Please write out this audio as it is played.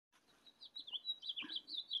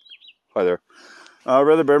Hi there.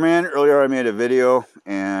 Brother Bearman, earlier I made a video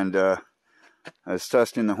and I was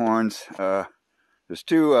testing the horns. There's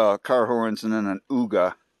two car horns and then an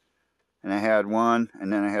Ooga. And I had one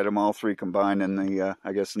and then I had them all three combined in the,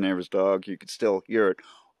 I guess the neighbor's dog. You could still hear it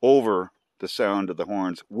over the sound of the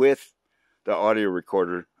horns with the audio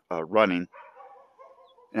recorder running.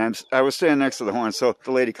 And I was standing next to the horn, so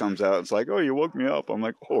the lady comes out. It's like, oh, you woke me up. I'm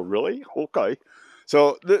like, oh, really? Okay.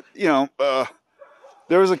 So,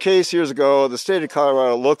 there was a case years ago. The state of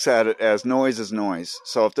Colorado looks at it as noise is noise.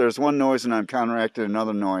 So if there's one noise and I'm counteracting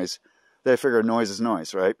another noise, they figure noise is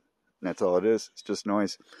noise, right? And that's all it is. It's just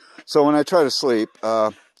noise. So when I try to sleep,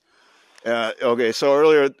 okay. So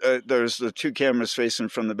earlier there's the two cameras facing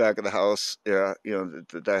from the back of the house. Yeah,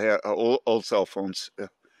 I had old cell phones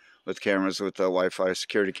with cameras with Wi-Fi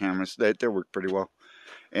security cameras. They work pretty well.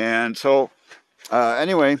 And so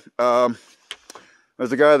anyway.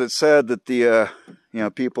 There's a guy that said that the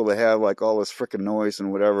people that have like all this frickin' noise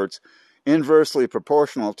and whatever, it's inversely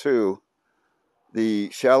proportional to the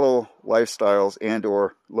shallow lifestyles and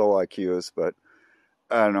or low IQs. But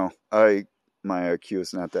I don't know, my IQ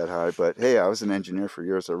is not that high. But hey, I was an engineer for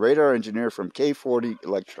years, a radar engineer from K40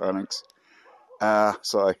 Electronics.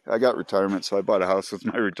 So I got retirement, so I bought a house with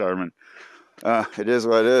my retirement. It is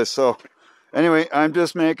what it is. So anyway, I'm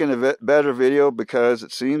just making a better video because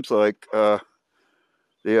it seems like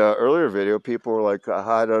the earlier video, people were like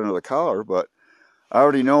hide under the collar, but I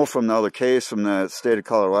already know from the other case from the state of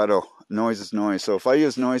Colorado, noise is noise. So if I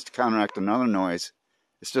use noise to counteract another noise,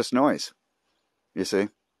 it's just noise, you see.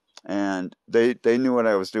 And they knew what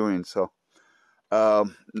I was doing. So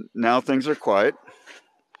now things are quiet,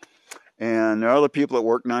 and there are other people that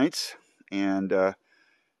work nights. And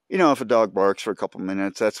if a dog barks for a couple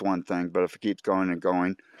minutes, that's one thing. But if it keeps going and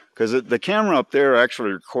going, because the camera up there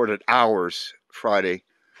actually recorded hours Friday.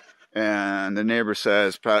 And the neighbor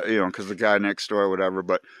says, because the guy next door or whatever,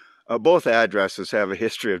 but both addresses have a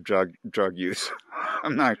history of drug use.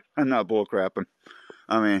 I'm not bullcrapping.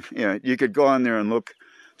 I mean, you could go on there and look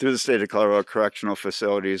through the state of Colorado correctional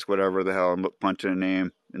facilities, whatever the hell, and punch in a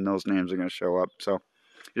name, and those names are going to show up. So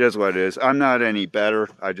it is what it is. I'm not any better.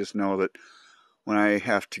 I just know that when I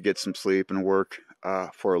have to get some sleep and work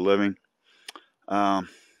for a living, and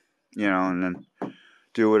then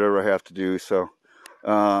do whatever I have to do. So.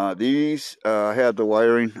 These had the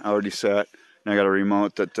wiring already set, and I got a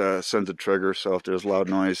remote that sends a trigger, so if there's loud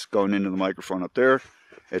noise going into the microphone up there,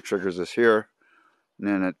 it triggers this here, and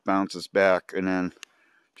then it bounces back, and then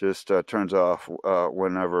just turns off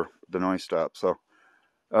whenever the noise stops. So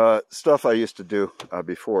stuff I used to do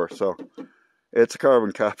before. So it's a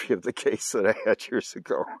carbon copy of the case that I had years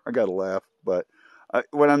ago. I gotta laugh, but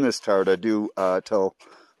when I'm this tired, I do tell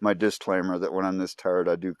my disclaimer that when I'm this tired,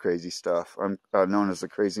 I do crazy stuff. I'm known as the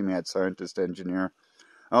crazy mad scientist engineer.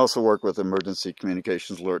 I also work with Emergency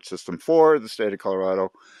Communications Alert System for the state of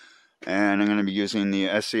Colorado, and I'm going to be using the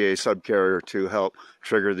SCA subcarrier to help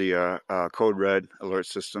trigger the code red alert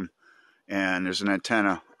system. And there's an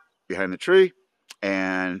antenna behind the tree,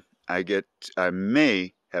 and I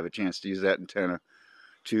may have a chance to use that antenna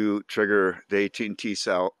to trigger the AT&T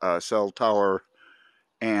cell tower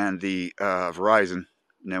and the Verizon.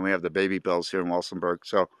 And then we have the baby bells here in Walsenburg.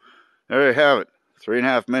 So there you have it.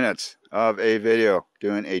 3.5 minutes of a video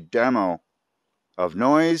doing a demo of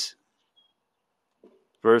noise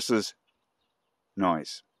versus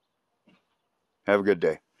noise. Have a good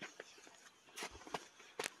day.